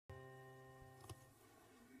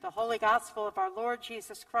The Holy Gospel of our Lord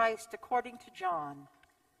Jesus Christ according to John.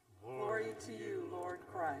 Glory to you, Lord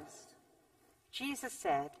Christ. Jesus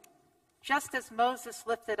said, "Just as Moses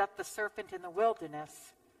lifted up the serpent in the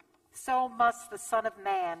wilderness, so must the Son of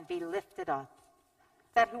Man be lifted up,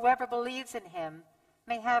 that whoever believes in him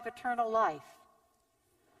may have eternal life.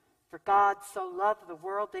 For God so loved the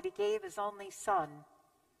world that he gave his only Son,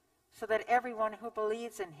 so that everyone who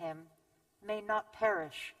believes in him may not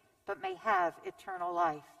perish, but may have eternal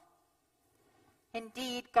life.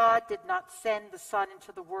 Indeed, God did not send the Son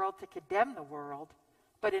into the world to condemn the world,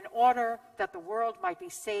 but in order that the world might be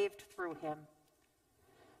saved through him.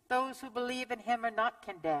 Those who believe in him are not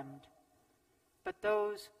condemned, but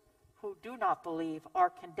those who do not believe are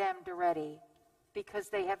condemned already, because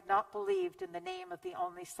they have not believed in the name of the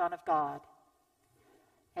only Son of God.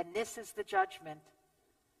 And this is the judgment,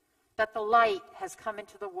 that the light has come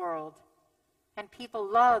into the world, and people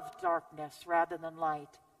loved darkness rather than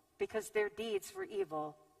light, because their deeds were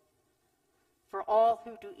evil. For all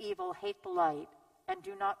who do evil hate the light, and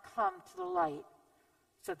do not come to the light,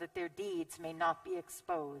 so that their deeds may not be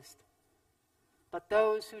exposed. But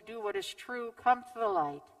those who do what is true come to the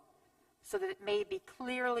light, so that it may be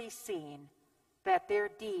clearly seen that their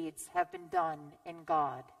deeds have been done in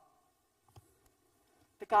God."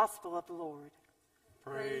 The Gospel of the Lord.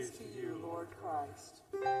 Praise to you, Lord Christ.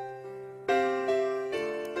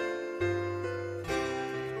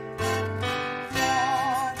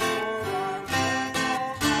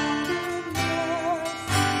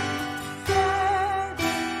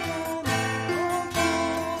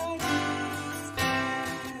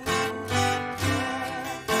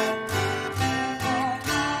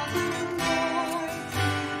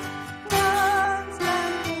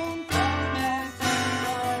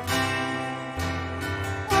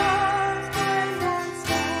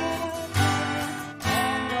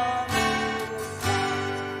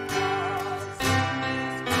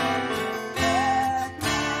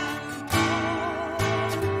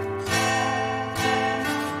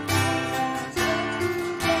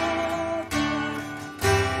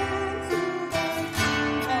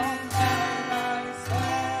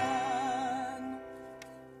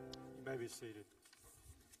 Seated.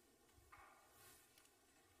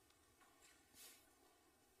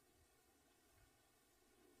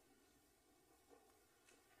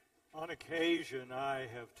 On occasion, I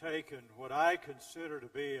have taken what I consider to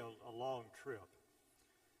be a long trip,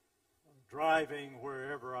 driving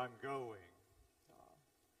wherever I'm going.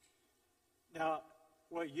 Now,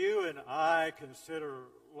 what you and I consider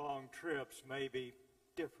long trips may be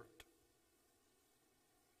different.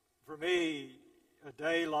 For me, a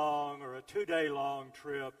day-long or a two-day-long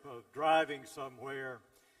trip of driving somewhere,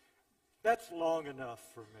 that's long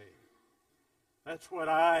enough for me. That's what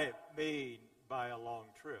I mean by a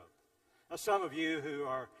long trip. Now, some of you who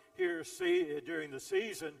are here during the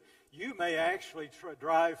season, you may actually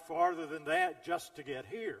drive farther than that just to get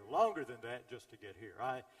here, longer than that just to get here.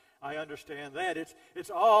 I understand that.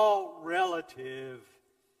 It's all relative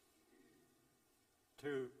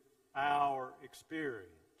to our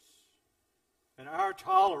experience and our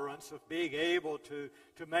tolerance of being able to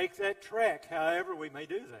make that trek, however we may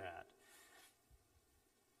do that.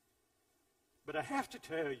 But I have to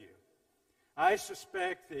tell you, I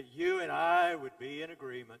suspect that you and I would be in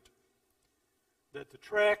agreement that the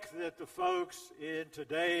trek that the folks in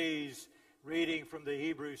today's reading from the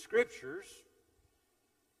Hebrew Scriptures,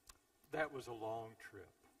 that was a long trip.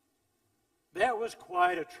 That was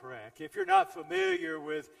quite a trek. If you're not familiar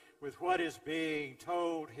with what is being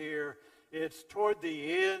told here, it's toward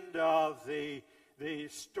the end of the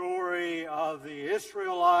story of the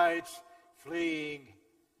Israelites fleeing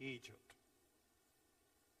Egypt.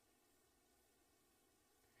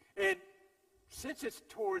 And since it's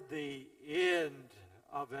toward the end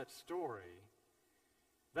of that story,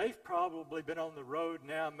 they've probably been on the road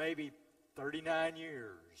now maybe 39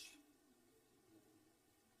 years.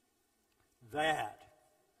 That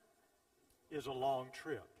is a long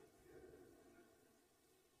trip.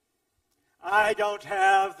 I don't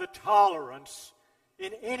have the tolerance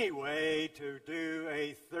in any way to do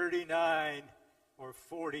a 39 or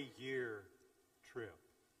 40-year trip.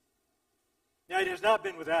 Now, it has not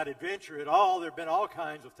been without adventure at all. There have been all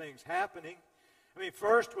kinds of things happening. I mean,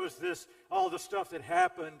 first was all the stuff that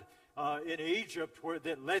happened in Egypt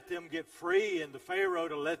that let them get free and the Pharaoh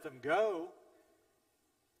to let them go.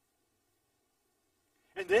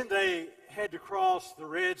 And then they had to cross the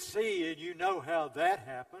Red Sea, and you know how that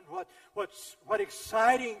happened. What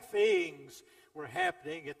exciting things were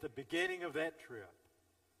happening at the beginning of that trip.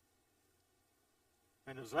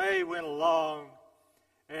 And as they went along,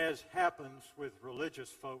 as happens with religious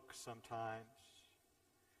folks sometimes,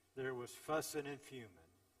 there was fussing and fuming.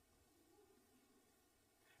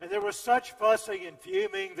 And there was such fussing and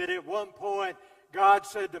fuming that at one point God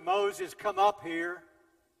said to Moses, "Come up here.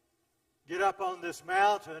 Get up on this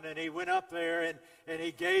mountain." And he went up there and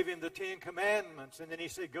he gave him the 10 Commandments. And then he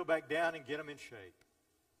said, "Go back down and get them in shape."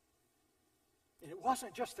 And it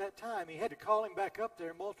wasn't just that time. He had to call him back up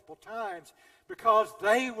there multiple times because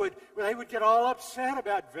they would get all upset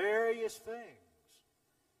about various things.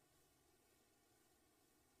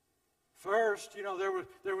 First,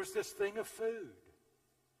 there was this thing of food.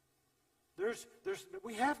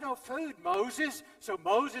 We have no food, Moses. So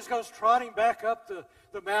Moses goes trotting back up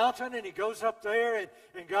the mountain, and he goes up there,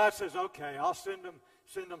 and God says, "Okay, I'll send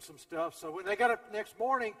them some stuff." So when they got up next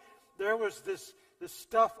morning, there was this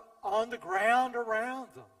stuff on the ground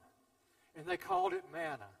around them, and they called it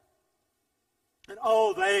manna. And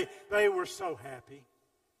oh, they were so happy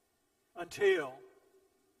until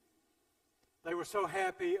they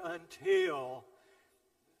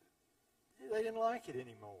didn't like it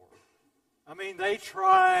anymore. I mean, they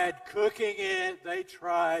tried cooking it. They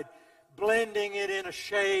tried blending it in a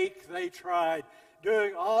shake. They tried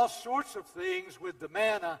doing all sorts of things with the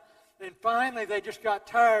manna. And finally, they just got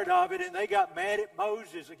tired of it, and they got mad at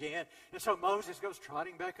Moses again. And so Moses goes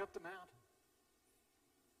trotting back up the mountain.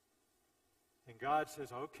 And God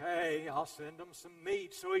says, "Okay, I'll send them some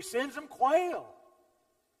meat." So he sends them quail.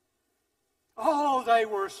 Oh, they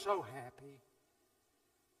were so happy.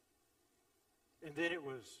 And then it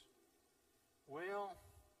was, "Well,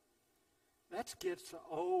 that gets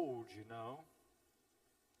old,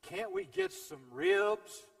 Can't we get some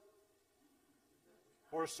ribs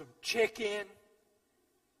or some chicken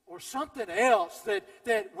or something else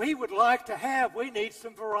that we would like to have? We need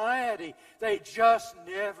some variety." They just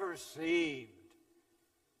never seemed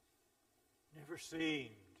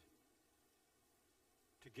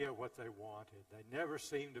to get what they wanted. They never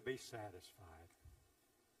seemed to be satisfied.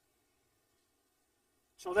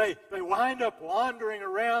 So they wind up wandering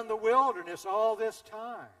around the wilderness all this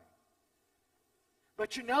time.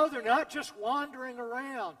 But they're not just wandering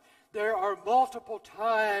around. There are multiple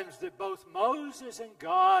times that both Moses and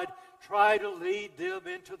God try to lead them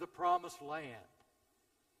into the promised land.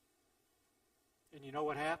 And you know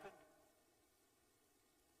what happened?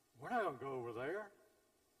 We're not going to go over there.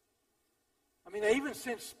 I mean, they even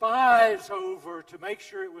sent spies over to make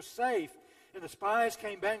sure it was safe. And the spies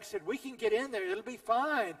came back and said, "We can get in there. It'll be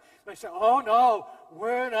fine." They said, "Oh, no,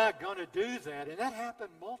 we're not going to do that." And that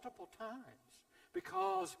happened multiple times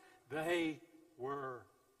because they were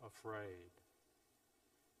afraid.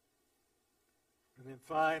 And then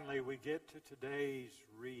finally, we get to today's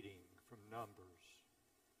reading from Numbers.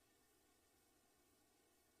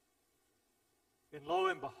 And lo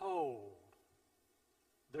and behold,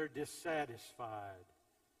 they're dissatisfied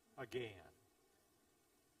again.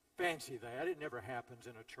 Fancy that. It never happens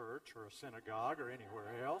in a church or a synagogue or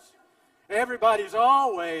anywhere else. Everybody's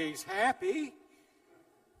always happy.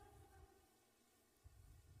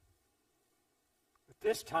 But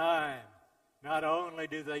this time, not only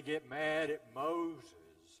do they get mad at Moses,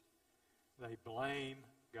 they blame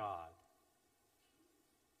God.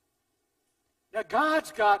 Now,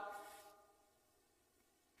 God's got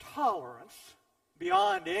tolerance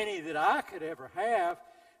beyond any that I could ever have,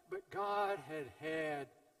 but God had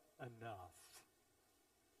enough.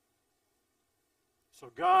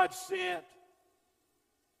 So God sent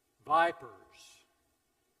vipers,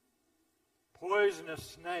 poisonous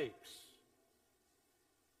snakes.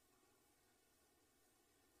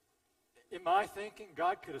 In my thinking,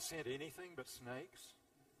 God could have sent anything but snakes.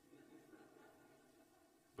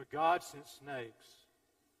 But God sent snakes.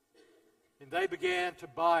 And they began to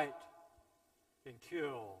bite and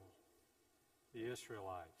kill the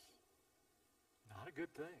Israelites. Not a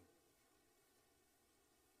good thing.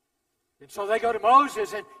 And so they go to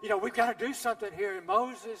Moses and, we've got to do something here. And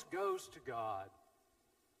Moses goes to God.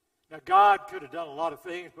 Now, God could have done a lot of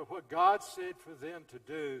things, but what God said for them to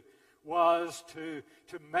do was to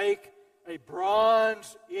make a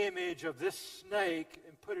bronze image of this snake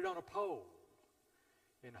and put it on a pole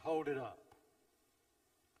and hold it up.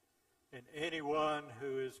 And anyone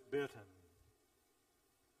who is bitten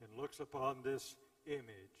and looks upon this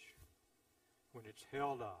image, when it's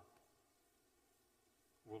held up,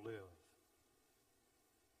 will live.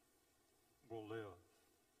 Will live.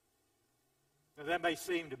 Now that may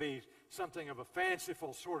seem to be something of a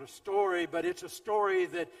fanciful sort of story, but it's a story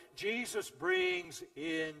that Jesus brings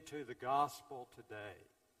into the gospel today.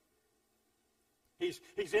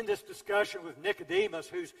 He's in this discussion with Nicodemus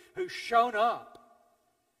who's shown up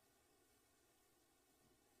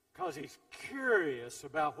because he's curious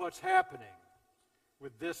about what's happening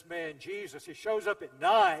with this man Jesus. He shows up at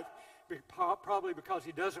night, probably because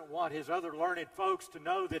he doesn't want his other learned folks to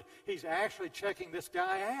know that he's actually checking this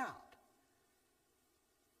guy out.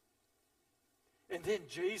 And then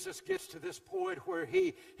Jesus gets to this point where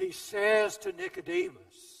he says to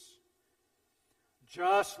Nicodemus,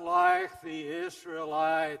 just like the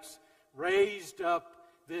Israelites raised up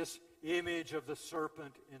this image of the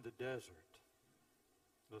serpent in the desert,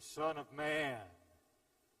 the Son of Man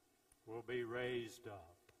will be raised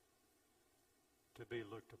up to be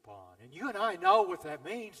looked upon. And you and I know what that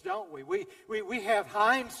means, don't we? We have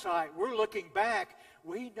hindsight. We're looking back.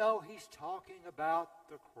 We know he's talking about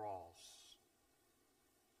the cross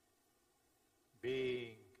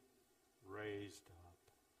being raised up.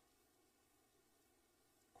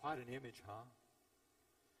 Quite an image, huh?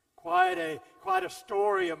 Quite a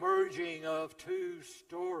story emerging of two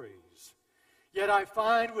stories. Yet I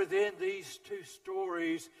find within these two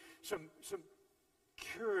stories some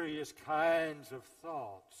curious kinds of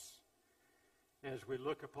thoughts as we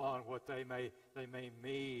look upon what they may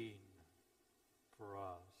mean for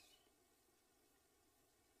us.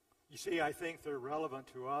 You see, I think they're relevant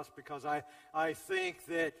to us because I think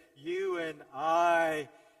that you and I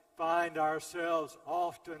find ourselves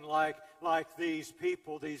often like these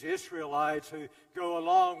people, these Israelites who go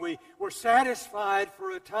along. We're satisfied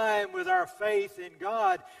for a time with our faith in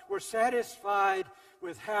God. We're satisfied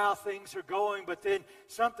with how things are going, but then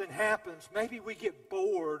something happens. Maybe we get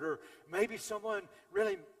bored, or maybe someone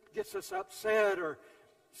really gets us upset, or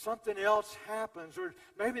something else happens, or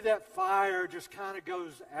maybe that fire just kind of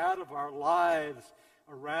goes out of our lives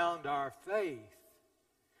around our faith.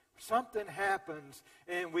 Something happens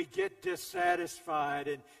and we get dissatisfied,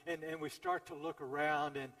 and we start to look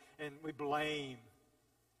around and we blame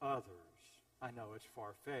others. I know it's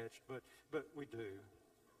far-fetched, but we do.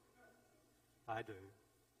 I do.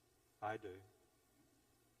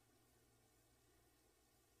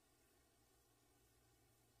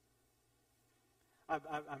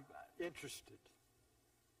 I'm interested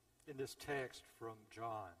in this text from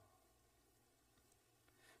John.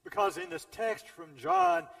 Because in this text from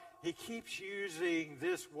John, he keeps using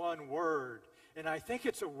this one word. And I think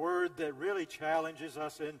it's a word that really challenges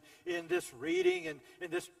us in this reading, and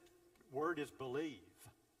this word is believe.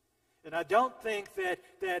 And I don't think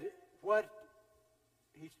that what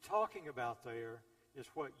he's talking about there is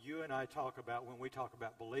what you and I talk about when we talk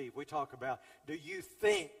about believe. We talk about, do you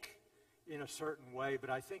think in a certain way?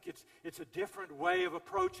 But I think it's a different way of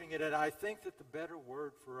approaching it, and I think that the better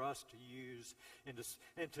word for us to use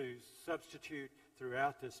and to substitute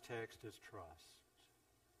throughout this text is trust.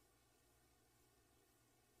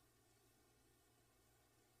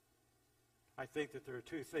 I think that there are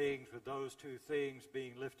two things, with those two things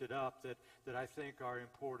being lifted up, that I think are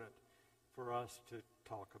important for us to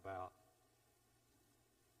talk about.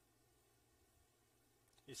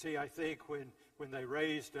 You see, I think when they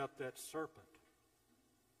raised up that serpent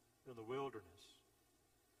in the wilderness,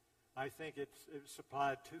 I think it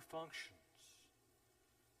supplied two functions.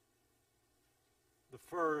 The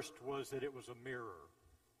first was that it was a mirror.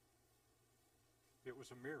 It was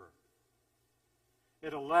a mirror.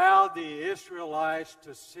 It allowed the Israelites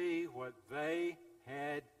to see what they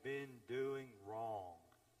had been doing wrong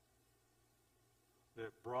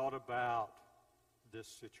that brought about this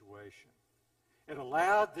situation. It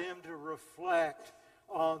allowed them to reflect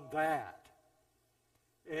on that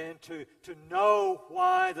and to know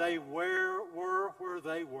why they were where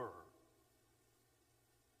they were.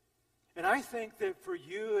 And I think that for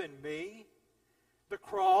you and me, the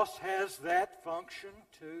cross has that function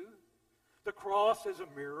too. The cross is a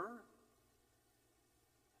mirror.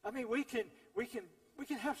 I mean, we can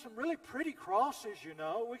have some really pretty crosses, you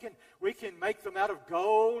know. We can make them out of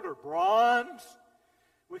gold or bronze.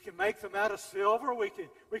 We can make them out of silver. We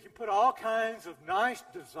can put all kinds of nice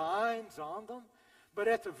designs on them. But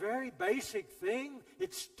at the very basic thing,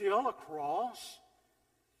 it's still a cross.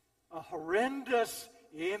 A horrendous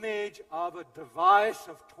image of a device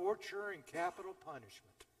of torture and capital punishment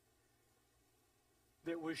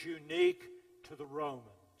that was unique to the Romans.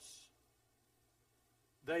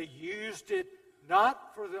 They used it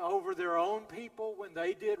not over their own people when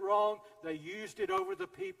they did wrong. They used it over the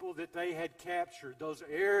people that they had captured, those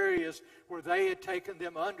areas where they had taken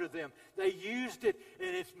them under them. They used it,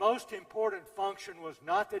 and its most important function was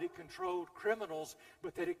not that it controlled criminals,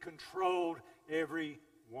 but that it controlled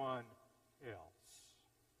everyone else.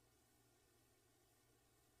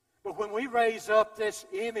 But when we raise up this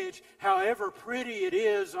image, however pretty it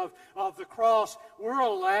is of the cross, we're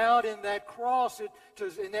allowed in that cross,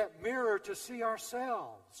 in that mirror, to see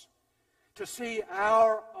ourselves, to see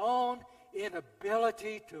our own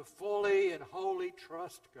inability to fully and wholly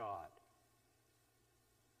trust God.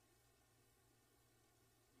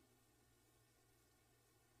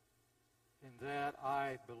 And that,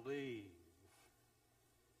 I believe,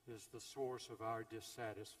 is the source of our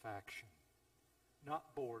dissatisfaction.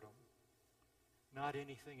 Not boredom, not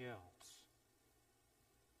anything else,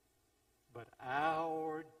 but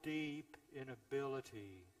our deep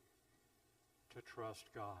inability to trust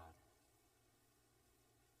God.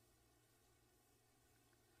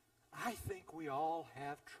 I think we all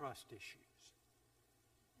have trust issues.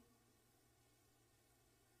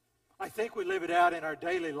 I think we live it out in our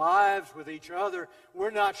daily lives with each other. We're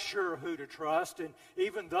not sure who to trust, and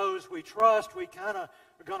even those we trust, we kind of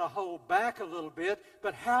are going to hold back a little bit.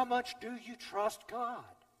 But how much do you trust God?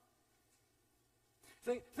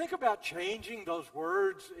 Think about changing those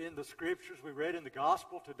words in the Scriptures we read in the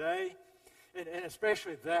Gospel today, and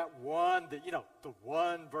especially that one, the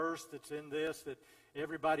one verse that's in this that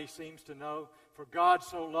everybody seems to know. For God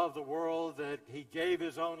so loved the world that He gave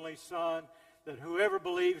His only Son, that whoever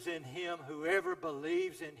believes in Him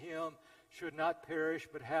should not perish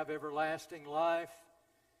but have everlasting life.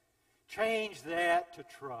 Change that to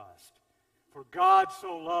trust. For God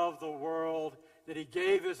so loved the world that He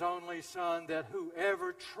gave His only Son, that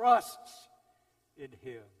whoever trusts in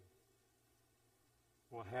Him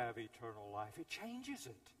will have eternal life. It changes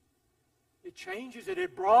it. It changes it.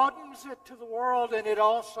 It broadens it to the world, and it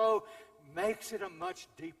also makes it a much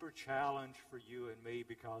deeper challenge for you and me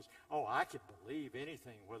because, I can believe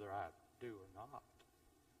anything whether I do or not.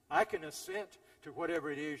 I can assent to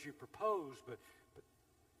whatever it is you propose, but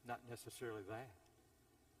not necessarily that.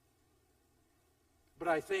 But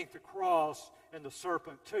I think the cross, and the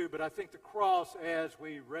serpent too, but I think the cross as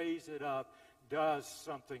we raise it up does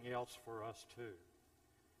something else for us too.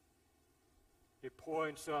 It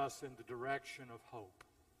points us in the direction of hope.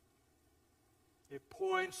 It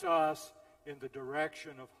points us in the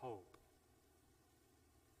direction of hope.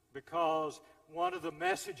 Because one of the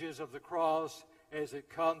messages of the cross as it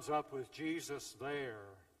comes up with Jesus there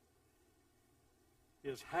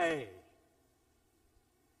is, hey,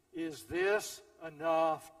 is this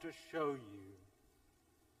enough to show you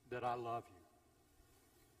that I love you?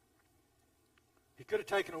 He could have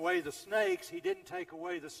taken away the snakes. He didn't take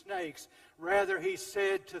away the snakes. Rather, He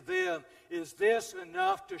said to them, is this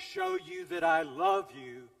enough to show you that I love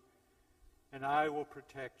you and I will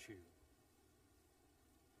protect you?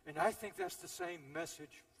 And I think that's the same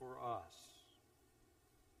message for us.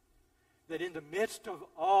 That in the midst of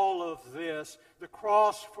all of this, the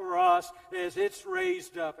cross for us, as it's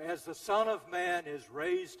raised up, as the Son of Man is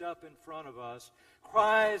raised up in front of us,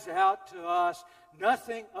 cries out to us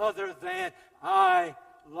nothing other than, I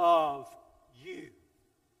love you.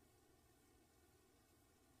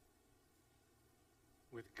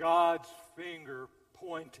 With God's finger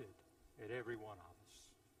pointed at every one of us.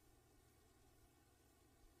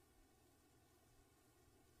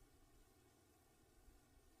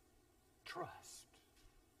 Trust.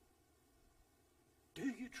 Do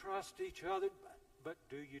you trust each other? But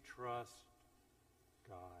do you trust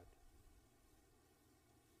God?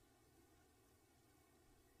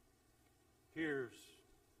 Here's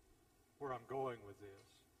where I'm going with this.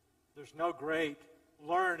 There's no great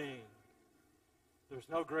learning. There's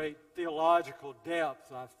no great theological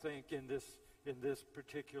depth, I think, in this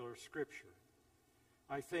particular scripture.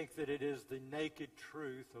 I think that it is the naked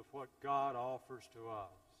truth of what God offers to us.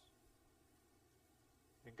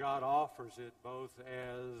 And God offers it both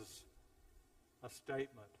as a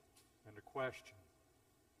statement and a question.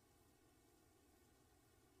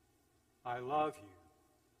 I love you.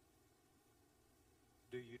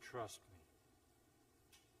 Do you trust me?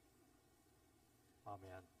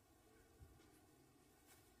 Amen.